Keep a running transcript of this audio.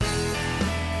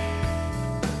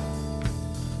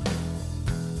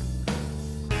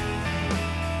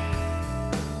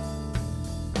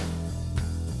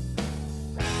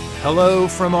Hello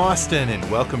from Austin,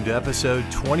 and welcome to episode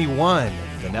 21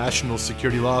 of the National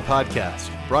Security Law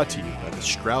Podcast, brought to you by the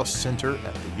Strauss Center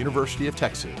at the University of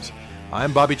Texas.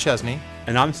 I'm Bobby Chesney.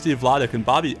 And I'm Steve Vladeck. And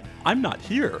Bobby, I'm not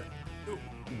here.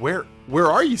 Where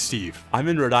are you, Steve? I'm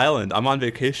in Rhode Island. I'm on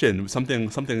vacation.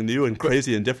 Something new and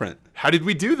crazy and different. How did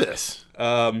we do this?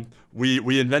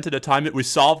 We invented a time. We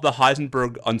solved the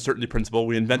Heisenberg uncertainty principle.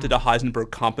 We invented a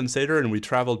Heisenberg compensator, and we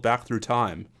traveled back through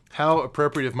time. How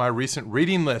appropriate of my recent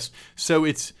reading list. So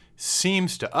it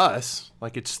seems to us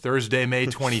like it's Thursday, May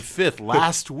 25th,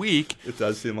 last week. It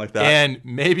does seem like that. And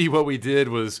maybe what we did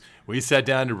was we sat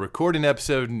down to record an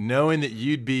episode knowing that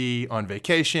you'd be on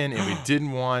vacation, and we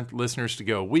didn't want listeners to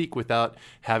go a week without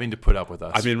having to put up with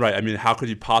us. Right. How could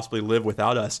you possibly live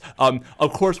without us?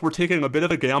 Of course, we're taking a bit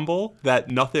of a gamble that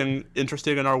nothing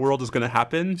interesting in our world is going to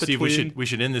happen. Steve, we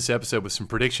should end this episode with some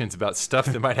predictions about stuff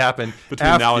that might happen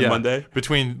between now and Monday.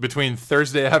 Between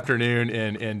Thursday afternoon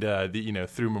and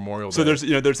through Memorial Day. So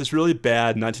there's this really bad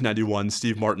 1991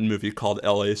 Steve Martin movie called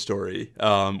L.A. Story,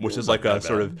 which is like a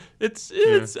sort of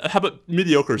how about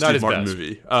mediocre Steve Martin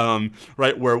movie,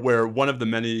 right? Where one of the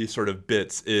many sort of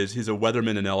bits is he's a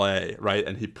weatherman in L.A., right?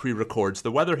 And he pre-records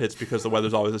the weather hits because the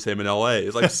weather's always the same in L.A.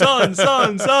 It's like sun,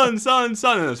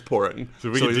 and it's pouring.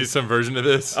 So we can do some version of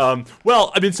this. So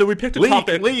we picked a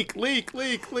topic. Leak.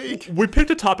 We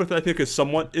picked a topic that I think is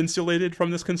somewhat insulated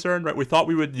from this concern, right? We thought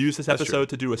we would use this episode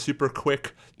to do a super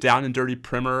quick, down and dirty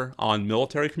primer on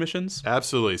military commissions.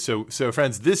 Absolutely. So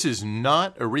friends, this is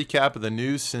not a recap of the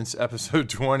news since episode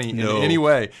 20 in any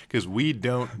way, because we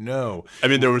don't know.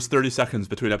 There was 30 seconds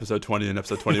between episode 20 and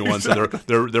episode 21, exactly.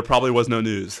 So there probably was no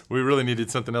news. We really needed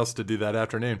something else to do that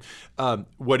afternoon.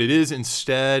 What it is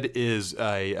instead is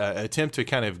a attempt to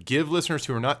kind of give listeners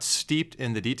who are not steeped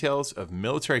in the details of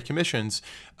military commissions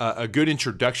a good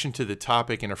introduction to the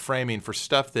topic and a framing for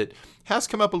stuff that has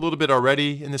come up a little bit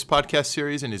already in this podcast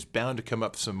series and is bound to come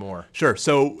up some more. Sure.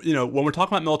 So, when we're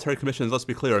talking about military commissions, let's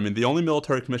be clear. The only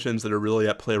military commissions that are really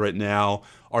at play right now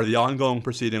are the ongoing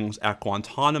proceedings at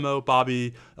Guantanamo,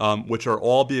 Bobby, which are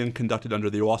all being conducted under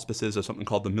the auspices of something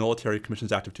called the Military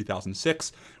Commissions Act of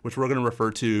 2006, which we're going to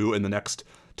refer to in the next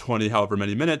 20 however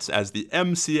many minutes as the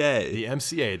MCA. The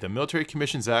MCA, the Military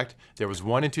Commissions Act. There was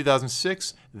one in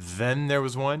 2006, then there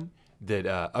was one that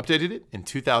updated it in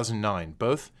 2009,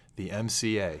 both the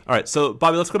MCA. All right, so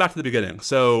Bobby, let's go back to the beginning.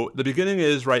 So the beginning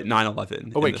is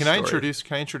 9/11. Oh wait, can I introduce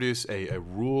a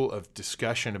rule of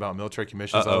discussion about military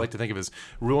commissions? I like to think of as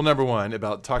rule number one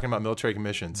about talking about military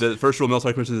commissions. The first rule of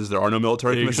military commissions is there are no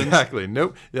military commissions. Exactly.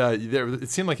 Nope. It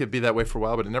seemed like it'd be that way for a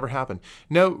while, but it never happened.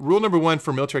 No, rule number one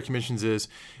for military commissions is,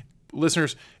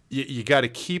 listeners, you got to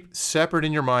keep separate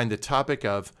in your mind the topic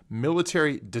of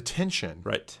military detention,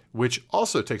 right? Which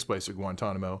also takes place at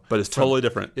Guantanamo, but it's totally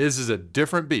different. This is a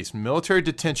different beast. Military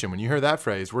detention. When you hear that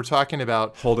phrase, we're talking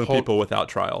about holding people without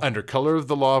trial under color of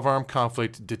the law of armed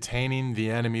conflict, detaining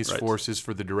the enemy's forces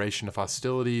for the duration of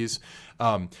hostilities.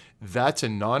 That's a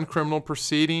non-criminal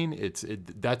proceeding.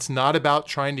 That's not about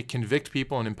trying to convict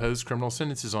people and impose criminal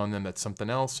sentences on them. That's something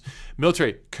else.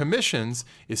 Military commissions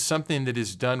is something that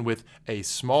is done with a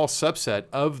small subset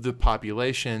of the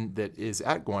population that is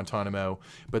at Guantanamo,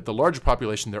 but the larger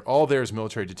population, they're all there as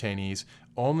military detainees.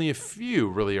 Only a few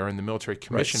really are in the military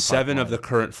commission. Right. 7 of the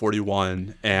current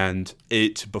 41 and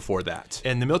 8 before that.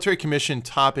 And the military commission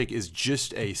topic is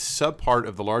just a subpart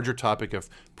of the larger topic of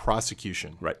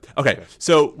prosecution. Right. Okay.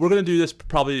 So we're going to do this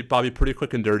probably, Bobby, pretty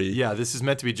quick and dirty. Yeah, this is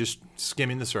meant to be just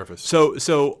skimming the surface. So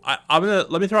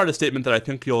let me throw out a statement that I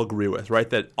think you'll agree with, right?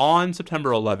 That on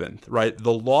September 11th, right,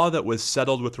 the law that was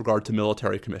settled with regard to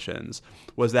military commissions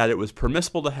was that it was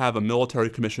permissible to have a military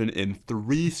commission in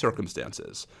 3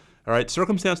 circumstances. All right,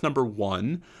 circumstance number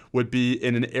 1 would be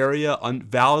in an area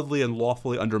validly and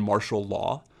lawfully under martial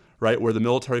law, right, where the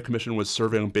military commission was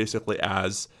serving basically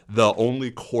as the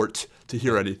only court to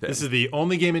hear anything. This is the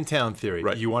only game in town theory.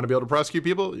 Right. You want to be able to prosecute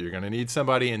people, you're going to need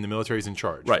somebody, and the military's in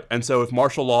charge. Right, and so if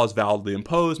martial law is validly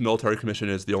imposed, military commission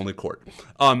is the only court.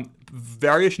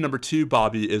 Variation number 2,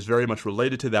 Bobby, is very much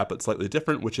related to that, but slightly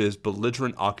different, which is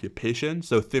belligerent occupation.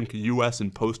 So think U.S.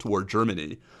 and post-war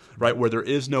Germany, right, where there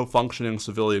is no functioning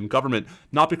civilian government,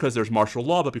 not because there's martial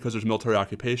law, but because there's military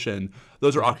occupation.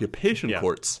 Those are occupation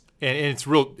courts. And it's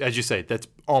real, as you say, that's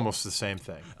almost the same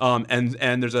thing. And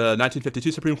there's a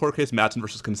 1952 Supreme Court case, Mattson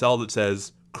versus Kinsella, that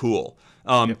says, cool.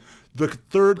 The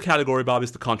third category, Bob,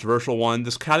 is the controversial one.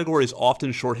 This category is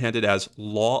often shorthanded as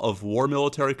law of war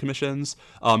military commissions.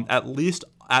 At least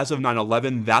as of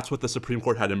 9/11, that's what the Supreme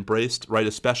Court had embraced, right?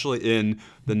 Especially in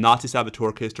the Nazi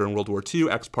saboteur case during World War II,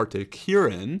 Ex parte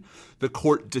Quirin. The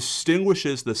court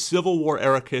distinguishes the Civil War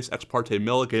era case, Ex parte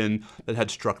Milligan, that had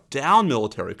struck down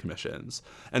military commissions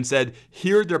and said,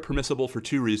 here they're permissible for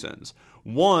two reasons.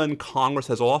 One, Congress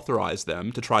has authorized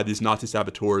them to try these Nazi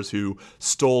saboteurs who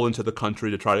stole into the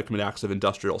country to try to commit acts of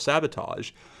industrial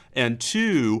sabotage. And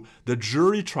two, the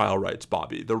jury trial rights,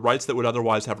 Bobby, the rights that would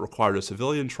otherwise have required a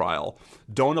civilian trial,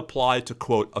 don't apply to,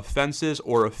 quote, offenses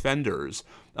or offenders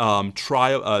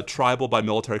triable by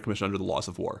military commission under the laws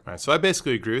of war. All right, so I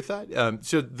basically agree with that.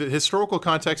 So the historical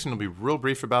context, and I'll be real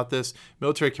brief about this,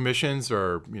 military commissions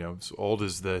are as old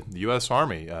as the U.S.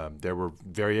 Army. There were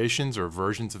variations or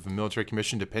versions of a military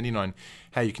commission depending on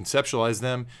how you conceptualize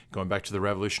them. Going back to the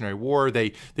Revolutionary War,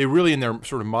 they really in their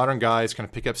sort of modern guise kind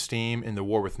of pick up steam in the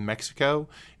war with Mexico,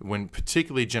 when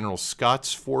particularly General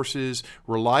Scott's forces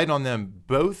relied on them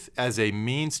both as a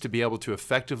means to be able to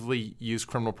effectively use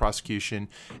criminal prosecution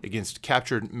against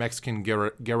captured Mexican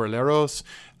guerrilleros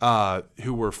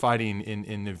who were fighting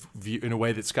in a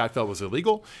way that Scott felt was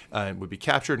illegal and would be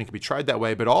captured and could be tried that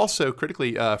way. But also,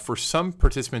 critically, for some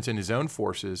participants in his own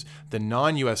forces, the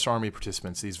non-U.S. Army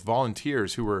participants, these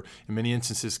volunteers who were in many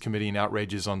instances committing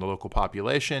outrages on the local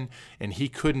population, and he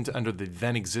couldn't, under the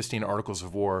then existing Articles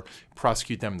of War,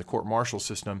 prosecute them in the court-martial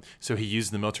system, so he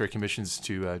used the military commissions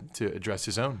to address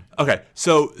his own. Okay,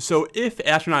 so if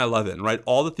after 9/11, right,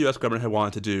 all that the U.S. government had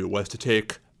wanted to do was to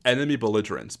take enemy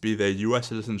belligerents, be they U.S.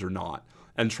 citizens or not,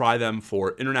 and try them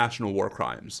for international war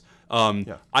crimes,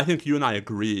 I think you and I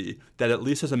agree that at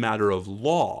least as a matter of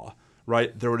law,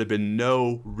 right, there would have been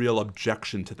no real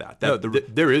objection to that.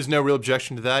 There is no real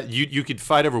objection to that. You could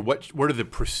fight over what are the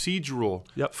procedural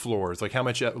floors, like how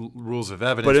much rules of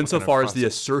evidence. But insofar as the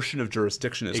assertion of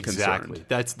jurisdiction is concerned,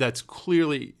 that's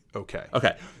clearly okay.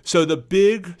 Okay, so the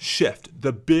big shift,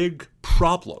 the big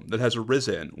problem that has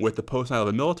arisen with the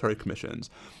post-9/11 military commissions,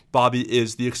 Bobby,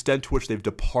 is the extent to which they've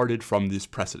departed from these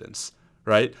precedents.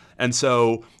 Right? And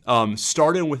so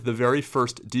starting with the very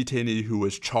first detainee who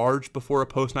was charged before a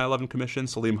post-9/11 commission,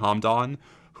 Salim Hamdan,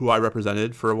 who I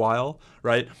represented for a while,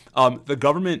 right? The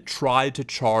government tried to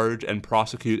charge and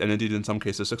prosecute, and indeed in some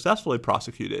cases successfully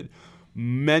prosecuted,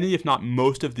 many, if not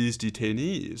most, of these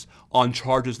detainees on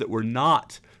charges that were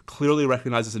not clearly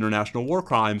recognized as international war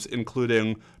crimes,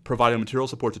 including providing material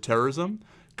support to terrorism,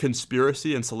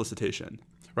 conspiracy, and solicitation.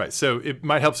 Right. So it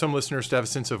might help some listeners to have a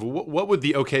sense of what would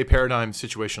the okay paradigm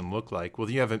situation look like. Well,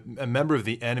 you have a member of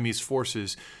the enemy's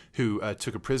forces who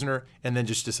took a prisoner and then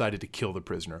just decided to kill the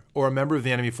prisoner, or a member of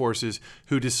the enemy forces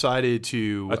who decided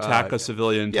to attack a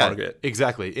civilian target.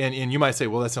 Exactly. And you might say,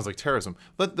 well, that sounds like terrorism.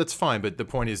 That's fine. But the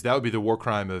point is that would be the war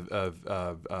crime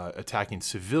of attacking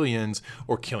civilians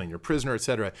or killing your prisoner, et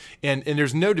cetera. And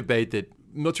there's no debate that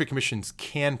military commissions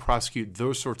can prosecute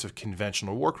those sorts of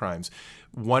conventional war crimes.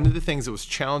 One of the things that was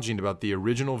challenging about the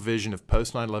original vision of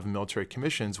post-9/11 military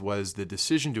commissions was the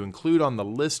decision to include on the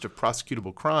list of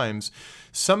prosecutable crimes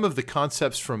some of the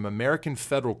concepts from American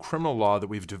federal criminal law that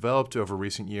we've developed over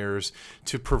recent years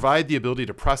to provide the ability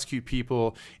to prosecute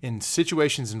people in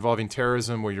situations involving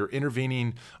terrorism where you're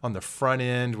intervening on the front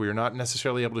end, where you're not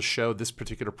necessarily able to show this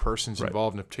particular person's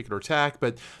involved in a particular attack,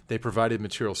 but they provided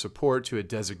material support to a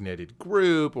designated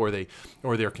group, or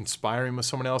they're conspiring with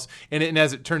someone else. And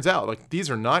as it turns out, like these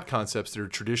are not concepts that are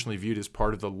traditionally viewed as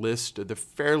part of the list, the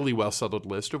fairly well-settled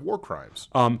list of war crimes.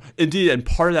 Indeed, and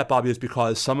part of that, Bobby, is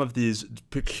because some of these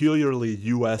peculiarly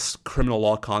U.S. criminal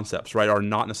law concepts, right, are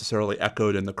not necessarily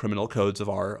echoed in the criminal codes of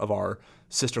our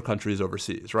sister countries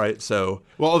overseas, right? So,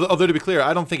 well, although to be clear,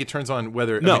 I don't think it turns on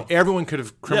whether everyone could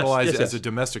have criminalized it as a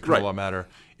domestic criminal law matter.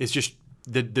 It's just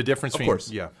the difference between, of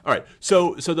course. Yeah. All right.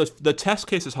 So the test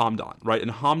case is Hamdan, right? And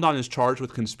Hamdan is charged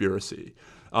with conspiracy.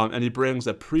 And he brings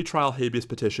a pretrial habeas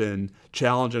petition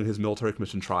challenging his military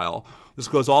commission trial. This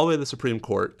goes all the way to the Supreme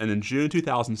Court, and in June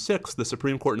 2006, the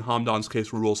Supreme Court in Hamdan's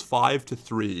case rules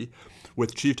 5-3,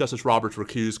 with Chief Justice Roberts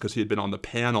recused because he had been on the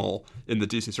panel in the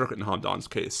D.C. Circuit in Hamdan's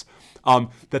case,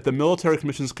 that the military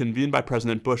commissions convened by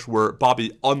President Bush were,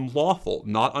 Bobby, unlawful,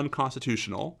 not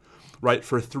unconstitutional, right,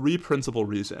 for three principal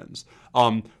reasons.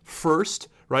 First,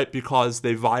 right, because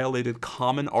they violated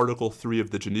common Article 3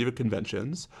 of the Geneva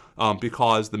Conventions,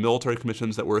 because the military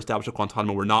commissions that were established at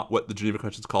Guantanamo were not what the Geneva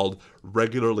Conventions called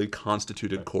regularly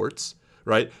constituted courts,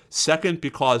 right? Second,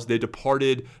 because they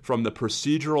departed from the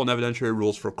procedural and evidentiary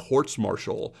rules for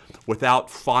courts-martial without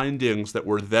findings that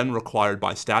were then required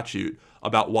by statute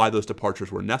about why those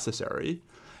departures were necessary.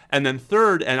 And then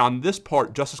third, and on this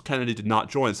part, Justice Kennedy did not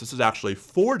join, so this is actually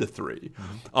 4-3.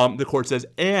 The court says,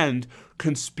 and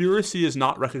conspiracy is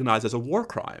not recognized as a war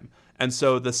crime. And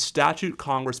so the statute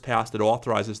Congress passed that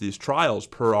authorizes these trials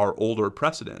per our older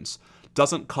precedents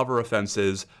doesn't cover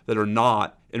offenses that are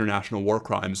not international war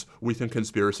crimes. We think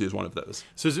conspiracy is one of those.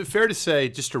 So is it fair to say,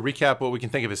 just to recap what we can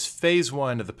think of as phase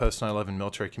one of the post 9/11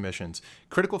 military commissions,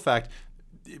 critical fact,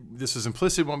 this was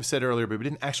implicit in what we said earlier, but we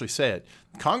didn't actually say it.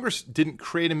 Congress didn't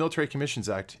create a Military Commissions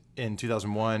Act in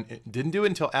 2001. It didn't do it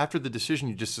until after the decision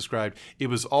you just described. It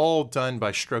was all done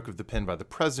by stroke of the pen by the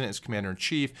president as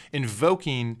commander-in-chief,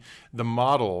 invoking the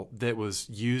model that was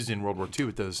used in World War II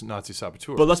with those Nazi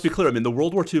saboteurs. But let's be clear. I mean, the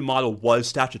World War II model was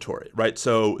statutory, right?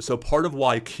 So part of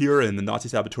why Quirin, the Nazi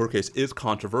saboteur case, is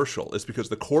controversial is because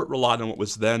the court relied on what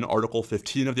was then Article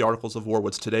 15 of the Articles of War,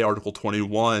 what's today Article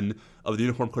 21 of the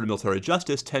Uniform Code of Military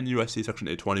Justice, 10 U.S.C. Section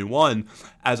 821,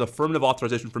 as affirmative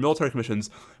authorization for military commissions.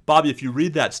 Bobby, if you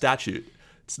read that statute,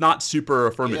 it's not super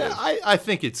affirmative. Yeah, I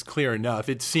think it's clear enough.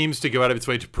 It seems to go out of its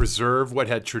way to preserve what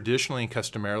had traditionally and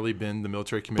customarily been the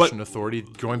military commission authority,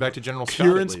 going back to General Scott.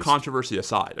 Quirin's controversy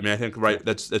aside, I mean, I think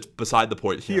that's beside the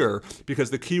point here,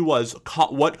 because the key was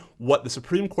what the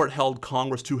Supreme Court held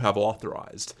Congress to have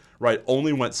authorized, right,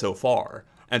 only went so far,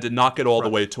 and did not get all the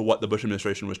way to what the Bush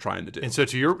administration was trying to do. And so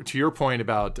to your point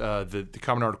about the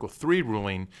Common Article 3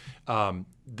 ruling,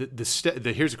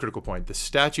 here's a critical point. The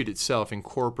statute itself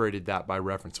incorporated that by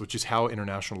reference, which is how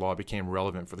international law became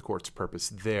relevant for the court's purpose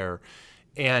there.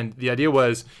 And the idea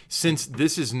was, since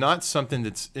this is not something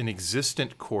that's an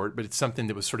existent court, but it's something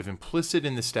that was sort of implicit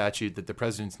in the statute that the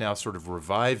president's now sort of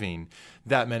reviving,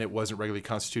 that meant it wasn't regularly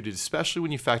constituted, especially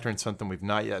when you factor in something we've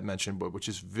not yet mentioned, but which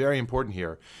is very important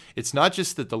here. It's not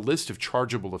just that the list of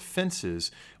chargeable offenses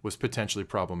was potentially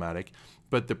problematic,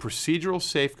 but the procedural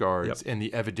safeguards and the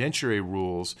evidentiary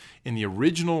rules in the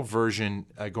original version,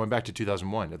 going back to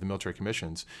 2001 of the military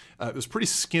commissions, it was pretty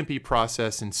skimpy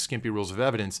process and skimpy rules of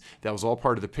evidence. That was all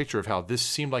part of the picture of how this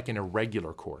seemed like an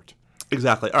irregular court.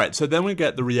 Exactly. All right, so then we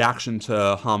get the reaction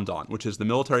to Hamdan, which is the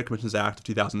Military Commissions Act of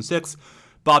 2006.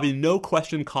 Bobby, no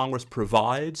question Congress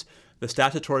provides the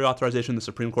statutory authorization the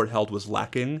Supreme Court held was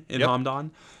lacking in Hamdan.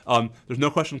 There's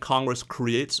no question Congress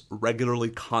creates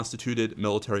regularly constituted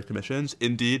military commissions.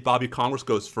 Indeed, Bobby, Congress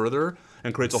goes further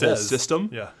and creates a whole system.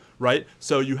 Right?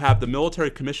 So you have the military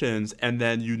commissions, and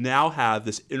then you now have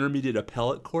this intermediate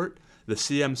appellate court, the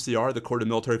CMCR, the Court of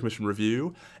Military Commission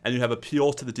Review, and you have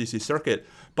appeals to the D.C. Circuit.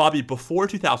 Bobby, before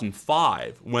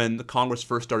 2005, when the Congress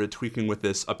first started tweaking with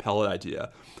this appellate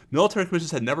idea, military commissions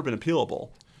had never been appealable.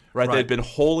 Right? They had been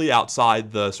wholly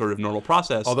outside the sort of normal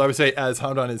process. Although I would say, as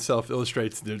Hamdan itself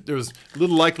illustrates, there was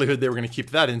little likelihood they were going to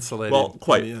keep that insulated. Well,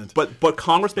 quite. But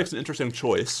Congress makes an interesting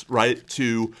choice, right,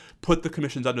 to put the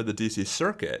commissions under the D.C.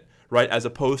 Circuit, right, as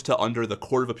opposed to under the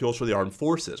Court of Appeals for the Armed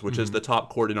Forces, which is the top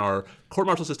court in our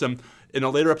court-martial system. In a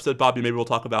later episode, Bobby, maybe we'll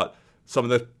talk about some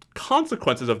of the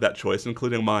consequences of that choice,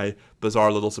 including my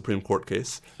bizarre little Supreme Court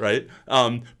case, right?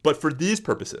 But for these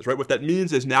purposes, right, what that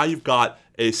means is now you've got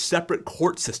a separate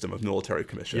court system of military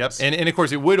commissions. And of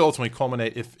course, it would ultimately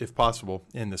culminate, if possible,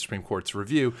 in the Supreme Court's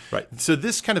review. Right. So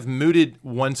this kind of mooted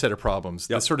one set of problems.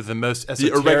 That's sort of the most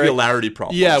esoteric. The irregularity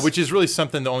problems. Yeah, which is really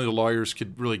something that only the lawyers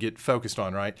could really get focused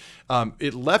on, right?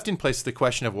 It left in place the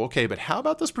question of, well, okay, but how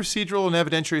about those procedural and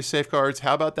evidentiary safeguards?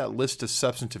 How about that list of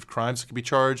substantive crimes that could be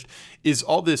charged? Is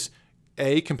all this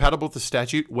compatible with the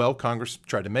statute? Well, Congress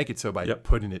tried to make it so by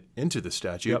putting it into the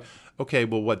statute. Okay,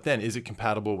 well, what then? Is it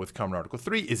compatible with Common Article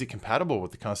 3? Is it compatible with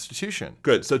the Constitution?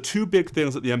 Good. So two big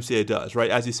things that the MCA does,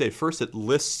 right? As you say, first, it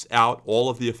lists out all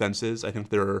of the offenses. I think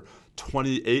there are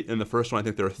 28 in the first one. I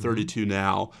think there are 32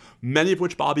 now, many of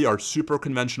which, Bobby, are super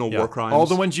conventional war crimes. All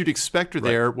the ones you'd expect are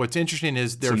there. What's interesting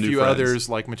is there are a few others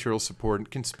like material support and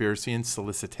conspiracy and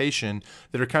solicitation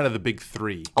that are kind of the big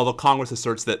three. Although Congress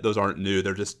asserts that those aren't new.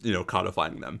 They're just,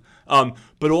 codifying them.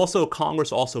 But also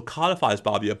Congress also codifies,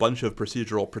 Bobby, a bunch of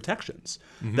procedural protections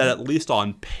that at least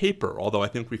on paper, although I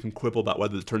think we can quibble about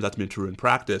whether it turns out to be true in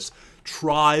practice,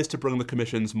 tries to bring the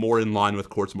commissions more in line with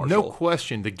courts martial. No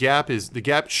question. The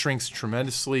gap shrinks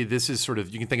tremendously. This is sort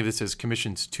of, you can think of this as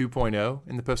commissions 2.0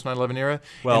 in the post 9/11 era.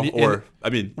 Well,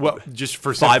 just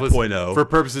for 5.0. For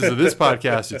purposes of this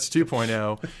podcast, it's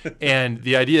 2.0. And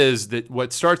the idea is that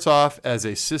what starts off as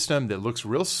a system that looks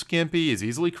real skimpy, is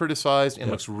easily criticized, and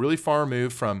looks really far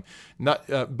removed from not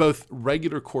both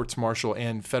regular courts martial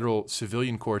and federal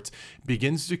civilian courts,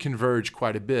 begins to converge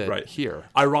quite a bit here.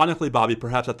 Ironically, Bobby,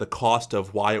 perhaps at the cost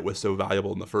of why it was so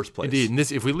valuable in the first place. Indeed. And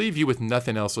if we leave you with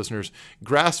nothing else, listeners,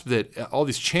 grasp that all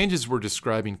these changes we're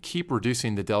describing keep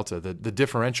reducing the delta, the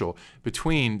differential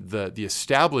between the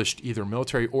established either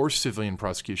military or civilian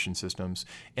prosecution systems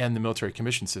and the military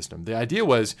commission system. The idea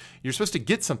was you're supposed to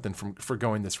get something for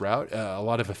going this route, a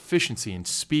lot of efficiency and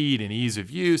speed and ease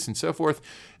of use and so forth.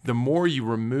 The more more you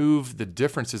remove the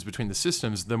differences between the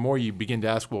systems, the more you begin to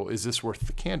ask, well, is this worth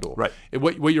the candle? Right.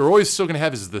 What you're always still going to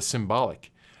have is the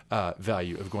symbolic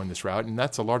value of going this route, and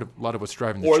that's a lot of what's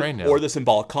driving the train now. Or the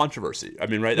symbolic controversy. I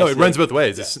mean, right? No, it runs both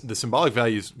ways. Yeah. The symbolic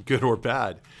value is good or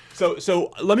bad.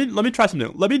 So let me try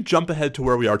something. Let me jump ahead to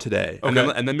where we are today,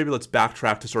 Okay. and then maybe let's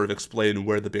backtrack to sort of explain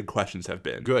where the big questions have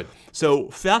been. Good. So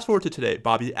fast forward to today,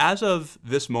 Bobby. As of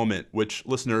this moment, which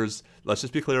listeners, let's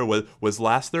just be clear, was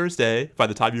last Thursday. By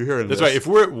the time you're hearing That's this, right. If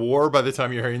we're at war by the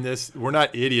time you're hearing this, we're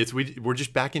not idiots. We're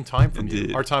just back in time from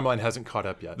Indeed. you. Our timeline hasn't caught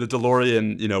up yet. the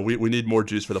DeLorean, we need more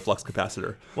juice for the flux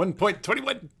capacitor.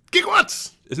 1.21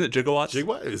 gigawatts. Isn't it gigawatts?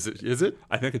 Gigawatt? Is it?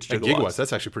 I think it's And gigawatts. gigawatts.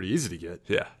 That's actually pretty easy to get.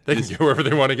 Yeah. They can go wherever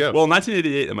they want to go. Well, in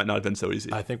 1988, it might not have been so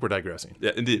easy. I think we're digressing.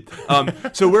 Yeah, indeed.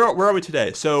 So where are we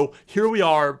today? So here we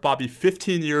are, Bobby,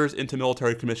 15 years into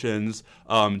military commissions,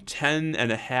 10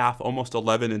 and a half, almost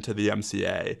 11 into the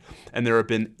MCA, and there have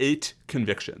been 8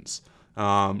 convictions. There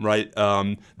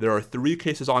are 3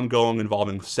 cases ongoing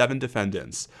involving 7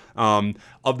 defendants.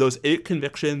 Of those 8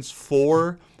 convictions,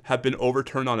 4 have been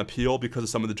overturned on appeal because of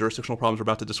some of the jurisdictional problems we're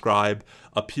about to describe.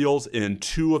 Appeals in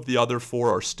 2 of the other 4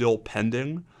 are still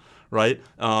pending, right?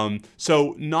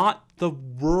 So not the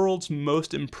world's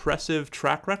most impressive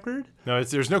track record. No,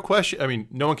 there's no question. I mean,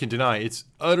 no one can deny it's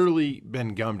utterly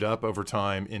been gummed up over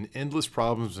time in endless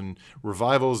problems and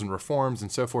revivals and reforms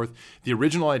and so forth. The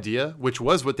original idea, which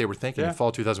was what they were thinking in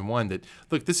fall 2001, that,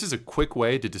 look, this is a quick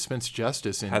way to dispense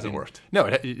justice. Hasn't worked. No,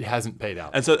 it hasn't paid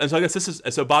out. And so I guess this is,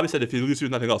 so Bobby said if you lose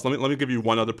with nothing else, let me give you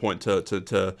one other point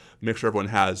to make sure everyone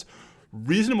has.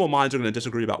 Reasonable minds are going to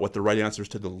disagree about what the right answers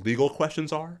to the legal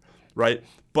questions are, right?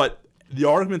 But the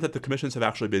argument that the commissions have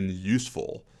actually been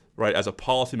useful, right, as a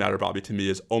policy matter, Bobby, to me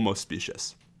is almost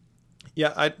specious.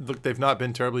 Yeah, look, they've not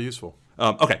been terribly useful.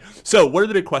 Okay, so what are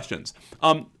the big questions?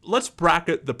 Let's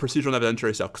bracket the procedural and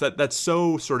evidentiary stuff, because that's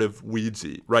so sort of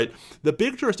weedsy, right? The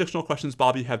big jurisdictional questions,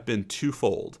 Bobby, have been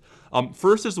twofold.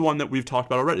 First is the one that we've talked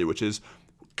about already, which is,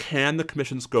 can the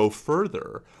commissions go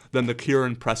further than the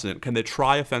Quirin precedent? Can they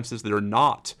try offenses that are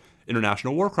not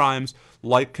international war crimes,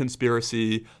 like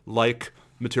conspiracy, like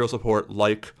material support,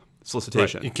 like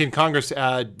solicitation? Right. Can Congress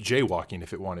add jaywalking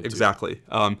if it wanted to? Exactly.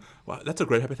 Wow, that's a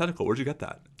great hypothetical. Where'd you get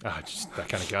that? Just that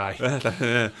kind of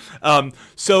guy.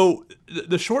 So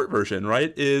the short version,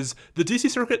 right, is the D.C.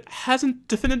 Circuit hasn't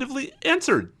definitively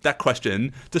answered that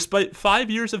question despite 5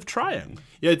 years of trying.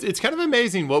 Yeah, it's kind of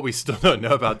amazing what we still don't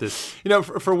know about this.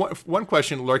 For one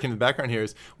question lurking in the background here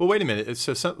is, well, wait a minute.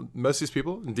 So most of these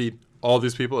people, indeed all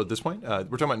these people at this point,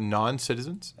 we're talking about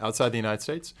non-citizens outside the United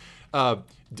States.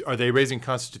 Are they raising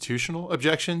constitutional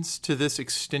objections to this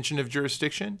extension of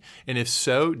jurisdiction? And if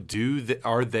so,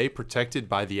 are they protected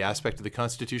by the aspect of the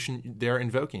Constitution they're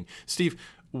invoking? Steve,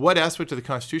 what aspect of the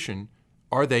Constitution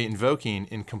are they invoking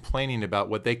in complaining about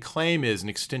what they claim is an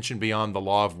extension beyond the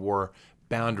law of war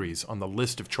boundaries on the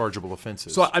list of chargeable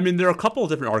offenses? So, I mean, there are a couple of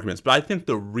different arguments, but I think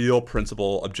the real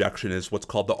principal objection is what's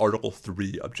called the Article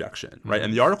 3 objection, right? Mm-hmm.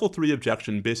 And the Article 3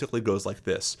 objection basically goes like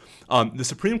this. The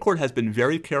Supreme Court has been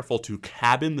very careful to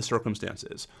cabin the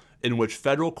circumstances in which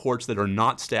federal courts that are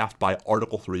not staffed by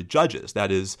Article 3 judges,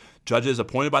 that is, judges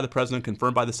appointed by the president,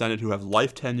 confirmed by the Senate, who have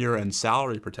life tenure and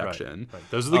salary protection. Right.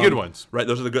 Those are the good ones. Right,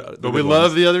 those are the good But we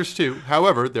love the others too.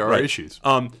 However, there are issues.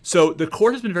 So the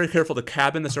court has been very careful to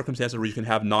cabin the circumstances where you can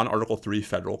have non-Article 3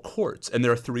 federal courts. And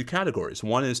there are 3 categories.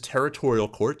 One is territorial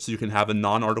courts. So you can have a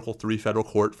non-Article 3 federal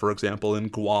court, for example, in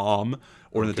Guam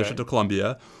or in the District of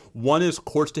Columbia. One is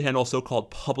courts to handle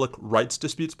so-called public rights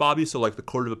disputes, Bobby, so like the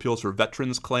Court of Appeals for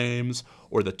Veterans Claims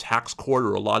or the tax court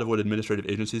or a lot of what administrative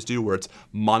agencies do where it's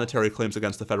monetary claims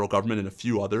against the federal government and a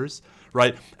few others,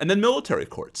 right? And then military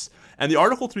courts. And the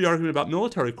Article 3 argument about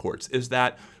military courts is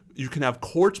that you can have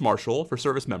courts-martial for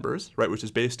service members, right, which is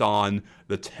based on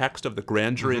the text of the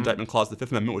Grand Jury Indictment Clause of the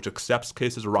Fifth Amendment, which accepts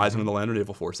cases arising in the land or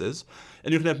naval forces.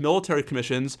 And you can have military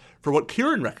commissions for what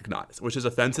Quirin recognized, which is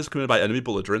offenses committed by enemy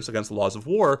belligerents against the laws of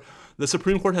war. The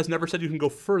Supreme Court has never said you can go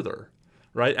further,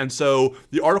 right? And so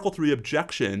the Article 3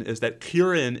 objection is that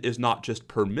Quirin is not just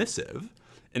permissive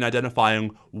in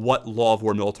identifying what law of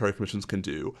war military commissions can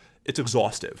do. It's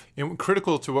exhaustive. And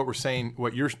critical to what we're saying,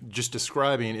 what you're just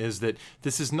describing, is that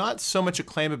this is not so much a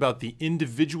claim about the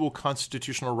individual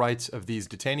constitutional rights of these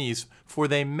detainees, for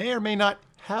they may or may not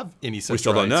have any such rights. We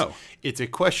still don't know. It's a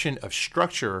question of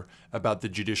structure about the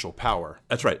judicial power.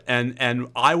 That's right. And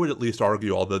I would at least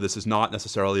argue, although this is not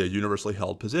necessarily a universally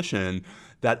held position,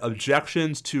 that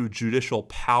objections to judicial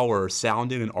power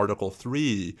sounding in Article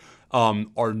 3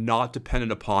 are not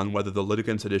dependent upon whether the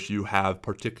litigants at issue have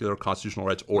particular constitutional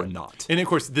rights or not. And of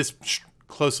course, this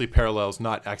closely parallels,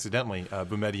 not accidentally,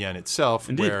 Boumediene itself,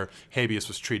 Indeed. where habeas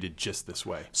was treated just this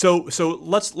way. So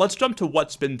let's jump to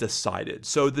what's been decided.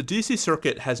 So the D.C.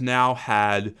 Circuit has now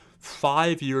had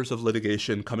 5 years of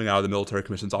litigation coming out of the military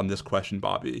commissions on this question,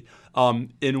 Bobby.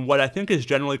 In what I think is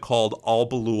generally called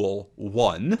Al-Balul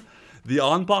 1, the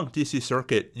en banc D.C.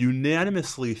 Circuit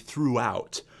unanimously threw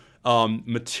out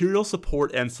material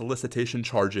support and solicitation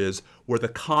charges where the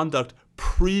conduct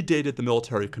predated the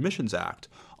Military Commissions Act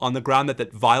on the ground that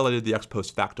that violated the ex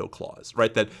post facto clause,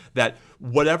 right? That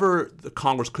whatever the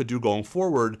Congress could do going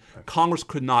forward, Congress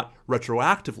could not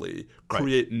retroactively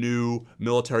create new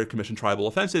military commission tribal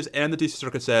offenses. And the D.C.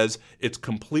 Circuit says it's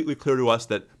completely clear to us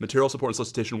that material support and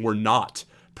solicitation were not,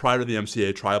 prior to the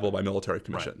MCA, triable by military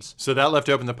commissions. Right. So that left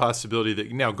open the possibility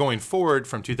that now going forward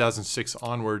from 2006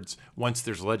 onwards, once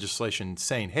there's legislation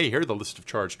saying, hey, here are the list of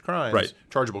charged crimes,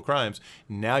 chargeable crimes,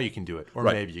 now you can do it. Or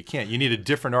maybe you can't. You need a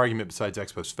different argument besides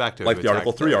ex post facto. Like the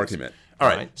Article 3 argument. All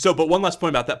right. So, but one last point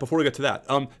about that before we get to that.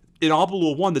 In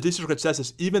Al-Balul 1, the D.C. Circuit says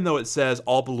this even though it says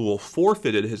Al-Balul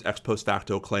forfeited his ex post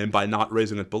facto claim by not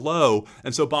raising it below.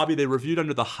 And so, Bobby, they reviewed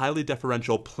under the highly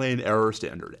deferential plain error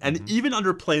standard. And even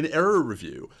under plain error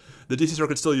review, the D.C.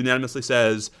 Circuit still unanimously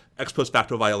says ex post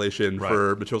facto violation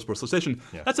for material support solicitation.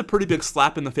 Yeah. That's a pretty big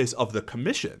slap in the face of the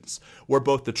commissions, where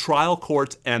both the trial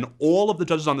courts and all of the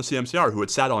judges on the CMCR who had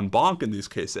sat on bonk in these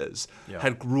cases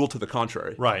had ruled to the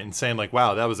contrary. Right, and saying like,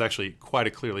 wow, that was actually quite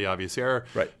a clearly obvious error.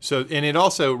 Right. So, and it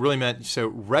also really meant, so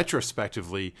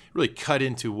retrospectively, really cut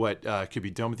into what could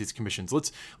be done with these commissions.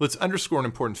 Let's underscore an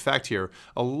important fact here.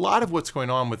 A lot of what's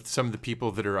going on with some of the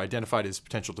people that are identified as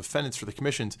potential defendants for the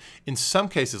commissions, in some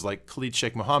cases, like Khalid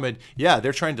Sheikh Mohammed,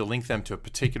 they're trying to link them to a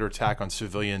particular attack on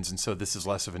civilians, and so this is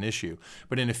less of an issue.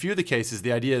 But in a few of the cases,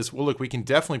 the idea is, well, look, we can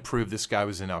definitely prove this guy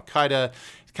was in Al-Qaeda.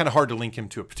 It's kind of hard to link him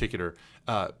to a particular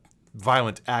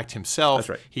violent act himself. That's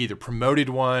right. He either promoted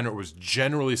one or was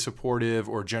generally supportive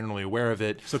or generally aware of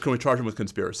it. So can we charge him with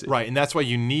conspiracy? Right, and that's why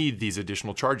you need these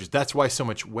additional charges. That's why so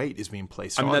much weight is being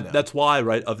placed on them. That's why,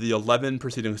 right, of the 11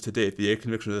 proceedings to date, the 8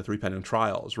 convictions of the 3 pending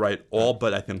trials, right, all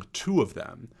but I think 2 of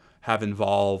them have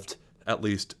involved at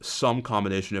least some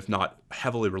combination, if not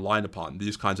heavily reliant upon,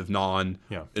 these kinds of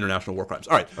non-international war crimes.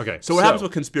 All right. Okay. So what happens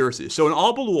with conspiracy? So in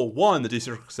Al-Balul 1, the D.C.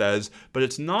 Circuit says, but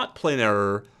it's not plain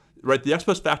error. Right, the ex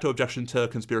post facto objection to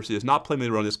conspiracy is not plainly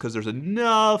erroneous because there's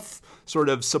enough sort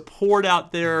of support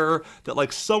out there that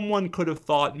like someone could have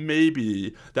thought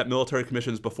maybe that military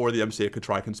commissions before the MCA could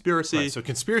try conspiracy. Right, so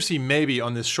conspiracy maybe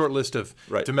on this short list of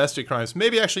domestic crimes,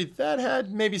 maybe actually that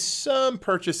had maybe some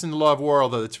purchase in the law of war,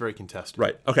 although it's very contested.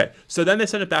 Right, okay. So then they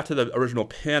send it back to the original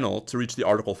panel to reach the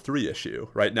Article 3 issue,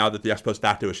 right? Now that the ex post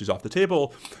facto issue is off the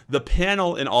table, the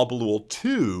panel in Al-Balul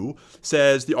 2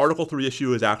 says the Article 3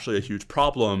 issue is actually a huge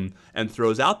problem and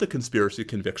throws out the conspiracy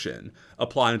conviction,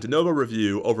 applying de novo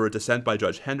review over a dissent by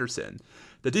Judge Henderson.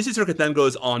 The D.C. Circuit then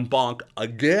goes en banc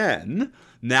again,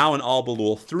 now in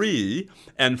Al-Balul 3,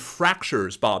 and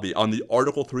fractures, Bobby, on the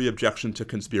Article 3 objection to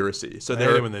conspiracy. So I hate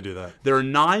it when they do that. There are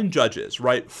 9 judges,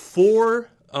 right? 7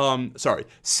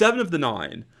 of the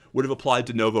 9 would have applied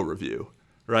de novo review,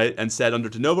 right, and said under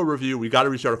de novo review, we got to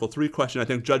reach the Article 3 question. I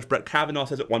think Judge Brett Kavanaugh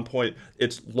says at one point,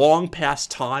 it's long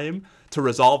past time to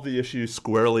resolve the issue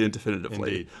squarely and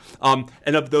definitively. Indeed.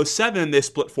 And of those 7, they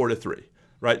split 4-3,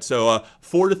 right? So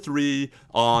 4-3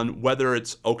 on whether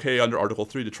it's okay under Article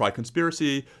 3 to try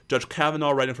conspiracy. Judge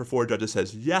Kavanaugh, writing for 4 judges,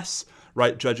 says yes.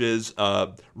 Right, judges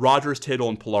Rogers, Tatel,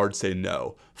 and Pollard say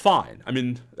no. Fine. I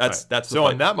mean, that's the so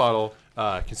fight. on that model,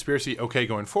 conspiracy okay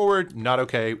going forward, not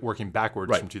okay working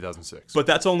backwards from 2006. But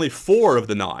that's only 4 of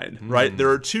the 9, right? There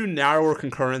are 2 narrower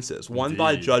concurrences. One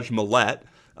by Judge Millett,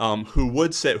 who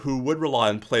would rely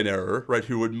on plain error, right?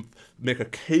 Who would make a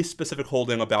case-specific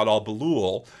holding about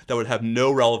Al-Balul that would have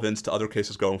no relevance to other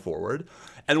cases going forward.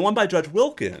 And one by Judge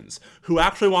Wilkins, who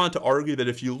actually wanted to argue that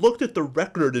if you looked at the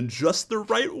record in just the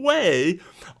right way,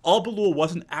 Al-Balul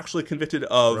wasn't actually convicted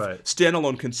of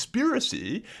standalone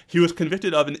conspiracy. He was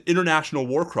convicted of an international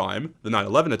war crime, the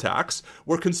 9/11 attacks,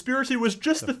 where conspiracy was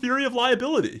just the theory of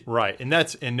liability. Right,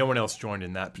 and no one else joined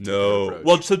in that particular approach.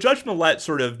 Well, so Judge Millett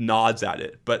sort of nods at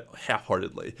it, but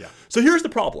half-heartedly. Yeah. So here's the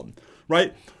problem,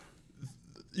 right?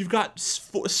 You've got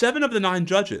 7 of the 9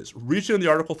 judges reaching the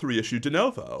Article 3 issue de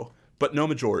novo, but no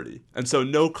majority. And so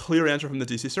no clear answer from the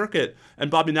D.C. Circuit. And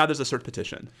Bobby, now there's a cert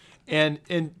petition. And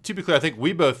to be clear, I think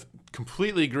we both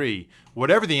completely agree.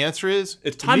 Whatever the answer is,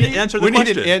 it's time to answer the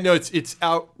question. It's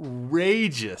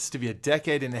outrageous to be a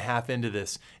decade and a half into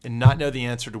this and not know the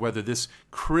answer to whether this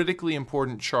critically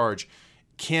important charge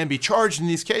can be charged in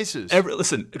these cases.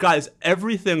 Listen, guys,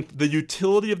 everything, the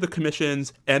utility of the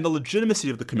commissions and the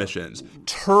legitimacy of the commissions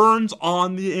turns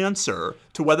on the answer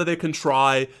to whether they can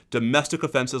try domestic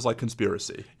offenses like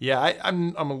conspiracy. Yeah,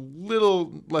 I'm a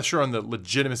little less sure on the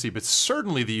legitimacy, but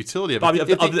certainly the utility of Bobby, it.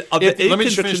 Let me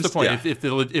just finish the point. Yeah.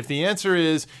 If the answer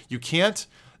is you can't,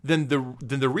 then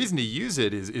the reason to use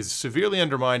it is severely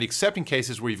undermined, except in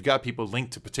cases where you've got people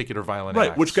linked to particular violent acts.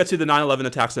 Right, which gets you the 9/11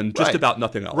 attacks and just about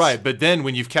nothing else. Right, but then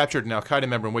when you've captured an al-Qaeda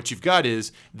member and what you've got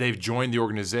is they've joined the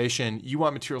organization, you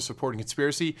want material supporting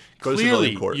conspiracy,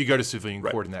 clearly you go to civilian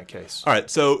court in that case. All right,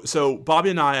 so Bobby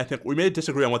and I think we may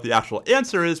disagree on what the actual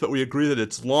answer is, but we agree that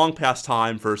it's long past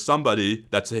time for somebody,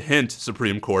 that's a hint,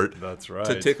 Supreme Court, that's right,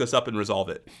 to take this up and resolve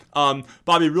it.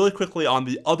 Bobby, really quickly on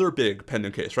the other big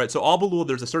pending case, right? So Al-Balul,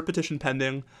 there's a cert petition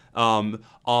pending on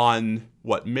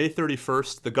May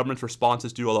 31st. The government's response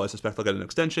is due, although I suspect they'll get an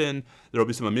extension. There will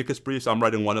be some amicus briefs. I'm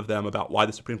writing one of them about why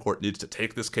the Supreme Court needs to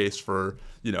take this case for,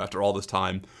 after all this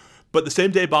time. But the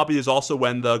same day, Bobby, is also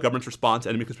when the government's response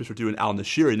and amicus briefs are due in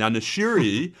al-Nashiri. Now,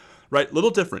 Nashiri, right, little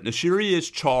different. Nashiri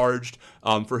is charged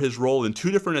for his role in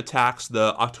two different attacks,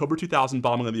 the October 2000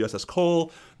 bombing of the USS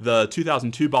Cole, the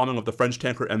 2002 bombing of the French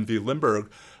tanker MV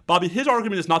Limburg. Bobby, his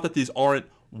argument is not that these aren't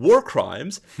war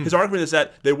crimes. His argument is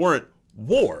that they weren't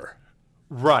war.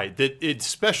 Right. That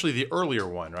especially the earlier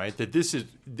one, right? That this is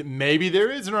maybe there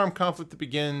is an armed conflict that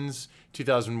begins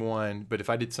 2001, but if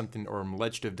I did something or am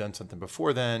alleged to have done something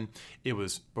before then, it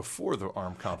was before the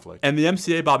armed conflict. And the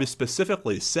MCA, Bobby,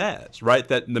 specifically says, right,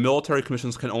 that the military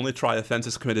commissions can only try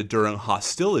offenses committed during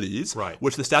hostilities, right,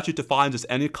 which the statute defines as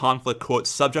any conflict, quote,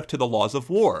 subject to the laws of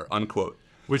war, unquote.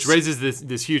 Which raises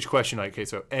this huge question. Okay,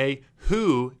 so A,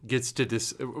 who gets to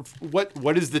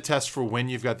what is the test for when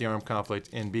you've got the armed conflict,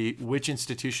 and B, which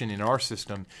institution in our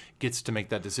system gets to make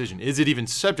that decision? Is it even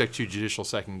subject to judicial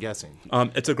second guessing?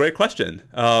 It's a great question.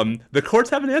 The courts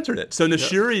haven't answered it. So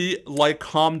Nashiri, like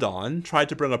Hamdan, tried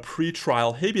to bring a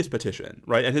pre-trial habeas petition,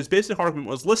 right? And his basic argument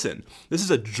was, listen, this is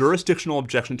a jurisdictional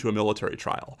objection to a military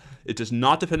trial. It does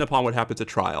not depend upon what happens at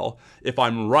trial. If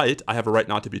I'm right, I have a right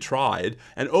not to be tried.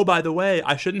 And oh, by the way,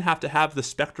 I shouldn't have to have the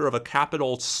specter of a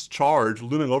capital charge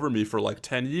looming over me for like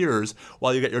 10 years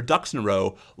while you get your ducks in a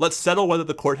row. Let's settle whether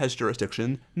the court has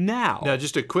jurisdiction now. Now,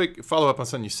 just a quick follow-up on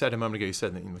something you said a moment ago. You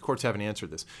said that the courts haven't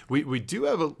answered this. We do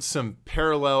have some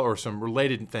parallel or some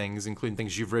related things, including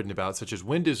things you've written about, such as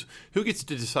who gets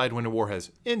to decide when a war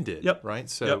has ended, right?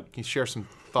 So can you share some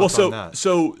thoughts on that?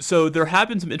 So there have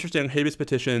been some interesting habeas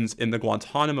petitions in the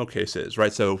Guantanamo cases,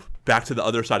 right? So back to the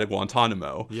other side of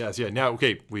Guantanamo. Yes, yeah. Now,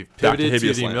 okay, we've pivoted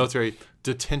to the military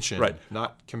detention, right,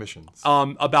 not commissions.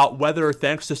 About whether,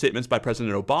 thanks to statements by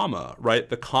President Obama, right,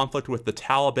 the conflict with the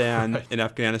Taliban in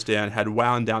Afghanistan had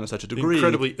wound down to such a degree. The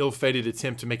incredibly ill-fated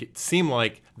attempt to make it seem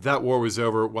like that war was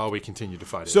over while we continued to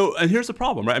fight it. So, and here's the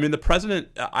problem, right? I mean, the president,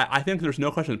 I think there's no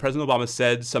question, President Obama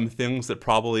said some things that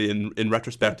probably, in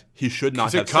retrospect, he should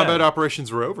not have said. Combat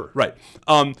operations were over. Right.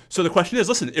 So the question is,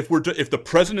 listen, if the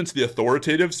president's the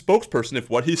authoritative spokesperson, if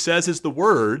what he says is the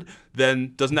word,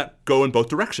 then doesn't that go in both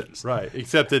directions? Right.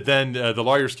 Except that then the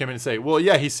lawyers come in and say, well,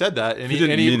 yeah, he said that. And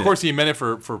he of course, he meant it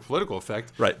for political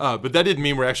effect. Right. But that didn't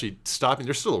mean we're actually stopping.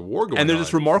 There's still a war going on. And there's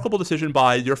this remarkable decision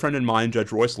by your friend and mine,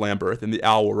 Judge Royce Lamberth, in the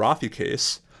al-Warafi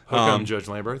case. Judge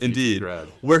Lamberth. Indeed.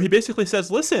 Where he basically says,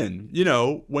 listen,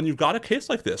 when you've got a case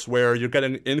like this where you're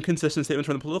getting inconsistent statements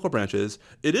from the political branches,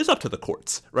 it is up to the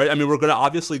courts, right? I mean, we're going to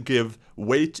obviously give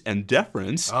weight and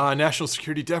deference. National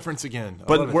security deference again.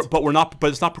 But we're not.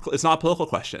 But it's not a political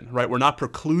question, right? We're not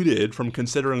precluded from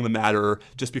considering the matter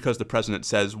just because the president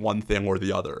says one thing or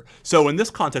the other. So in this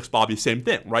context, Bobby, same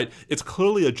thing, right? It's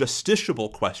clearly a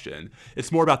justiciable question.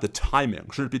 It's more about the timing.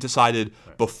 Should it be decided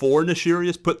before Nashiri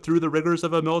is put through the rigors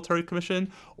of a military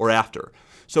commission or after?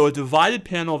 So a divided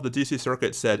panel of the D.C.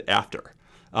 Circuit said after.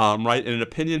 Right? In an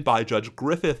opinion by Judge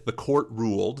Griffith, the court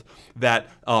ruled that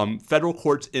federal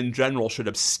courts in general should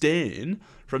abstain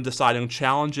from deciding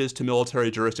challenges to military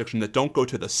jurisdiction that don't go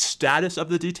to the status of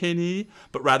the detainee,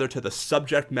 but rather to the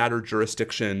subject matter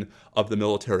jurisdiction of the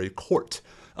military court.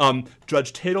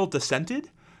 Judge Tatel dissented,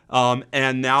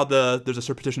 and now there's a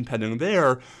cert petition pending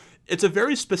there. It's a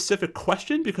very specific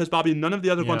question because, Bobby, none of the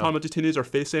other Guantanamo detainees are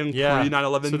facing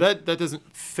pre-9/11. So that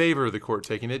doesn't favor the court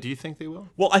taking it. Do you think they will?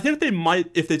 Well, I think they might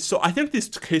I think these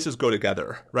cases go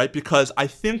together, right? Because I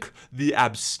think the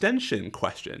abstention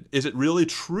question, is it really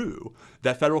true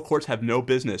that federal courts have no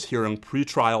business hearing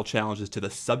pretrial challenges to the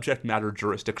subject matter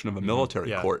jurisdiction of a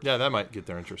military court? Yeah, that might get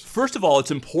their interest. First of all,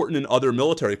 it's important in other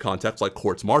military contexts like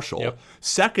courts martial. Yep.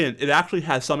 Second, it actually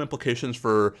has some implications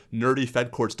for nerdy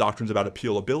Fed courts doctrines about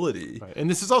appealability hostility. Right. And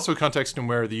this is also a context in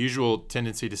where the usual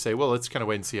tendency to say, well, let's kind of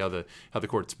wait and see how the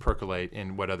courts percolate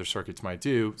and what other circuits might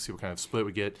do, see what kind of split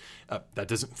we get. That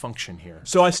doesn't function here.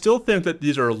 So I still think that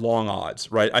these are long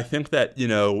odds, right? I think that,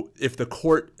 if the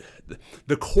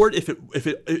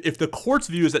court's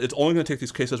view is that it's only going to take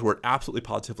these cases where it absolutely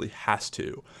positively has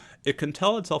to, it can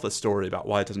tell itself a story about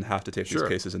why it doesn't have to take these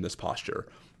cases in this posture.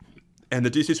 And the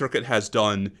D.C. Circuit has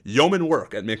done yeoman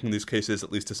work at making these cases,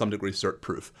 at least to some degree,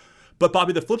 cert-proof. But,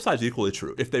 Bobby, the flip side is equally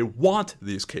true. If they want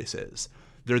these cases,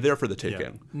 they're there for the taking.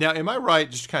 Yeah. Now, am I right,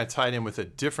 just to kind of tie it in with a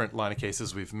different line of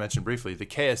cases we've mentioned briefly, the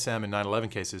KSM and 9/11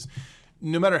 cases,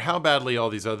 no matter how badly all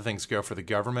these other things go for the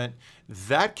government,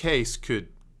 that case could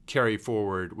carry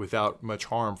forward without much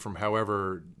harm from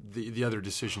however the other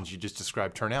decisions you just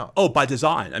described turn out. Oh, by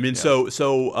design. I mean, so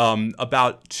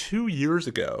about 2 years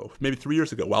ago, maybe 3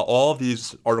 years ago, while all of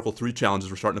these Article 3 challenges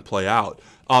were starting to play out,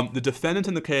 the defendant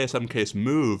in the KSM case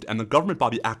moved, and the government,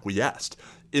 Bobby, acquiesced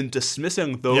in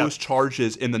dismissing those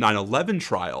charges in the 9/11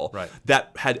 trial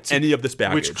that had any of this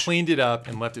baggage. Which cleaned it up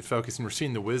and left it focused, and we're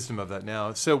seeing the wisdom of that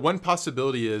now. So one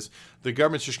possibility is the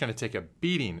government's just going to take a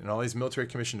beating in all these military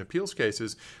commission appeals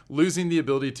cases, losing the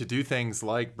ability to do things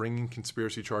like bringing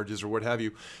conspiracy charges or what have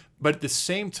you. But at the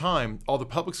same time, all the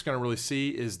public's going to really see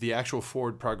is the actual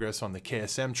forward progress on the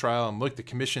KSM trial. And look, the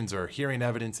commissions are hearing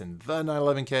evidence in the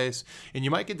 9/11 case. And you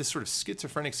might get this sort of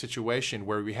schizophrenic situation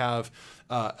where we have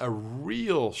a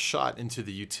real shot into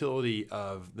the utility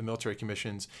of the military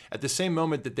commissions at the same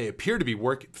moment that they appear to be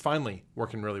finally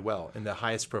working really well in the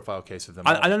highest profile case of them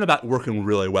all. I don't know about working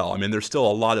really well. I mean, there's still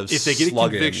a lot of if they get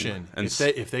slugging. A conviction,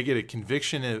 if they get a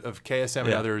conviction of KSM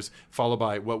and others, followed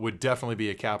by what would definitely be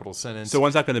a capital sentence. So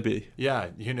when's that going to be? Yeah,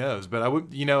 who knows? But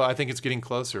I think it's getting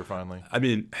closer finally. I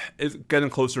mean, it's getting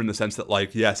closer in the sense that,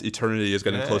 yes, eternity is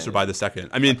getting closer by the second.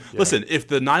 I mean, listen, if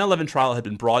the 9/11 trial had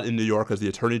been brought in New York as the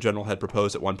Attorney General had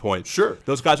proposed at one point,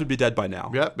 those guys would be dead by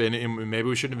now. Yep, and maybe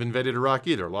we shouldn't have invaded Iraq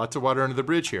either. Lots of water under the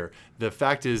bridge here. The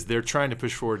fact is, they're trying to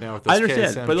push forward now with those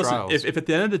KSM but trials. Listen, if at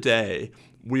the end of the day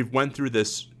we've went through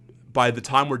this, by the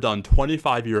time we're done,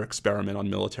 25-year experiment on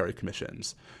military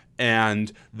commissions,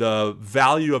 and the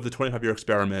value of the 25-year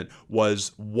experiment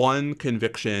was one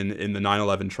conviction in the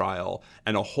 9/11 trial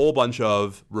and a whole bunch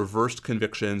of reversed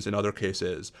convictions in other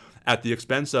cases at the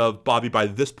expense of, Bobby, by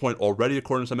this point already,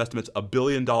 according to some estimates, $1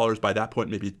 billion, by that point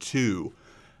maybe $2 billion.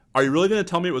 Are you really going to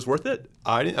tell me it was worth it?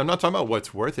 I'm not talking about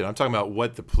what's worth it. I'm talking about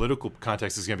what the political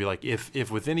context is going to be like.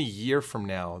 If within a year from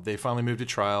now they finally move to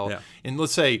trial, and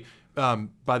let's say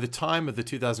by the time of the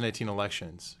 2018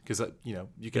 elections, because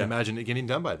you can imagine it getting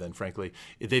done by then. Frankly,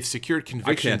 if they've secured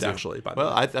convictions. I can't actually.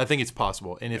 I think it's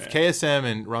possible. And if KSM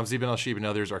and Ramzi bin al-Shibh and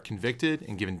others are convicted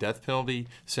and given death penalty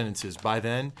sentences by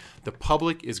then, the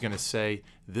public is going to say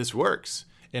this works.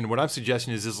 And what I'm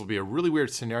suggesting is this will be a really weird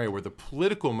scenario where the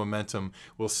political momentum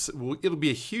it'll be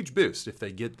a huge boost if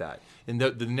they get that. And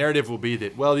the narrative will be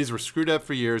that, well, these were screwed up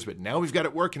for years, but now we've got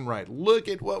it working right. Look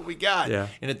at what we got. Yeah.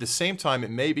 And at the same time,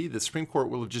 it may be the Supreme Court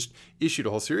will have just issued a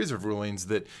whole series of rulings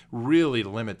that really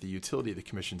limit the utility of the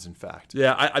commissions, in fact.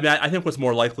 Yeah, I think what's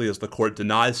more likely is the court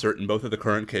denies cert in both of the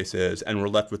current cases, and we're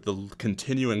left with the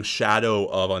continuing shadow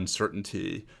of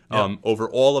uncertainty over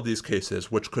all of these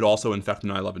cases, which could also infect the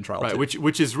 9/11 trial. Right, too.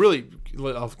 which is really,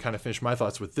 I'll kind of finish my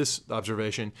thoughts with this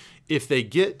observation. If they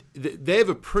have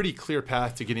a pretty clear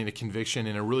path to getting a conviction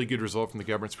and a really good result from the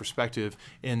government's perspective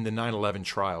in the 9/11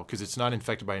 trial, because it's not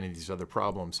infected by any of these other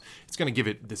problems. It's going to give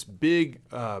it this big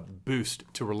boost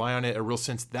to rely on it, a real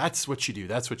sense that's what you do,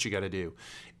 that's what you got to do.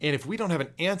 And if we don't have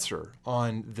an answer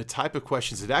on the type of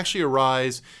questions that actually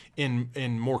arise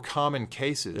in more common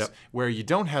cases where you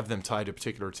don't have them tied to a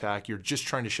particular attack, you're just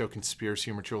trying to show conspiracy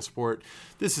or material support,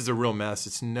 this is a real mess.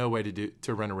 It's no way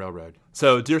to run a railroad.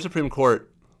 So, dear Supreme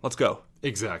Court, let's go.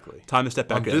 Exactly. Time to step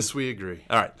back in. On this we agree.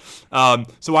 All right.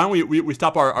 So why don't we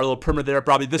stop our little primer there,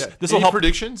 Bobby? This will help.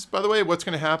 Predictions, by the way, what's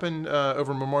going to happen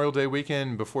over Memorial Day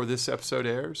weekend before this episode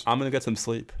airs? I'm going to get some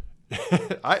sleep.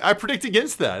 I predict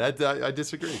against that. I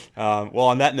disagree. Well,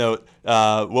 on that note,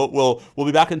 we'll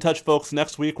be back in touch, folks,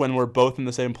 next week when we're both in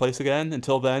the same place again.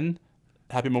 Until then,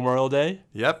 happy Memorial Day.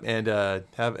 Yep, and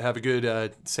have a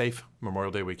good, safe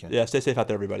Memorial Day weekend. Yeah, stay safe out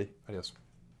there, everybody. Adios.